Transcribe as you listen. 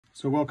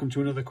So welcome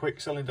to another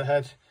quick cylinder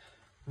head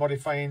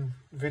modifying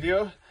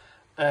video.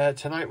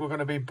 Tonight we're going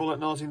to be bullet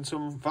nosing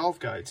some valve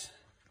guides.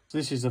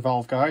 This is the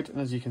valve guide, and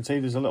as you can see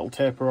there's a little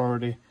taper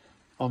already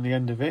on the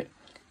end of it.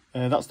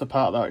 That's the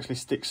part that actually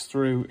sticks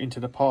through into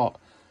the port.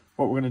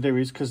 What we're going to do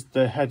is, because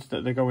the head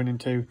that they're going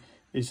into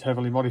is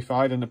heavily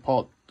modified and the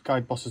port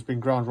guide boss has been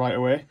ground right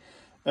away,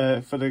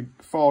 for the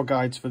 4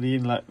 guides for the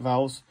inlet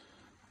valves,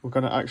 we're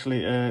going to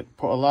actually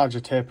put a larger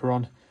taper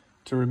on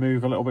to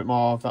remove a little bit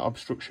more of that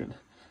obstruction.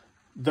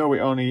 Though it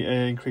only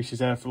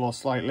increases airflow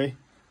slightly,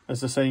 as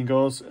the saying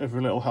goes,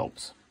 every little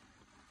helps.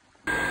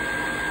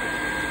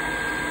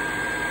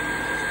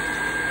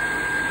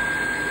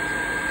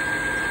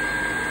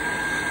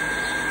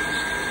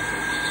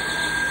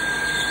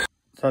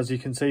 So as you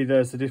can see,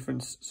 there's the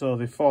difference. So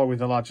the 4 with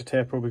the larger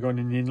taper will be going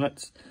in the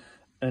inlets,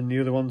 and the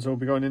other ones will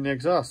be going in the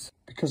exhaust.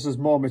 Because there's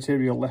more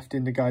material left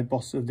in the guide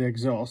boss of the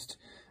exhaust,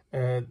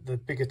 the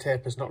bigger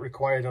taper is not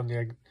required on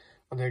the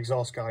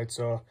exhaust guide,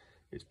 so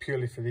it's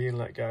purely for the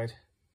inlet guide.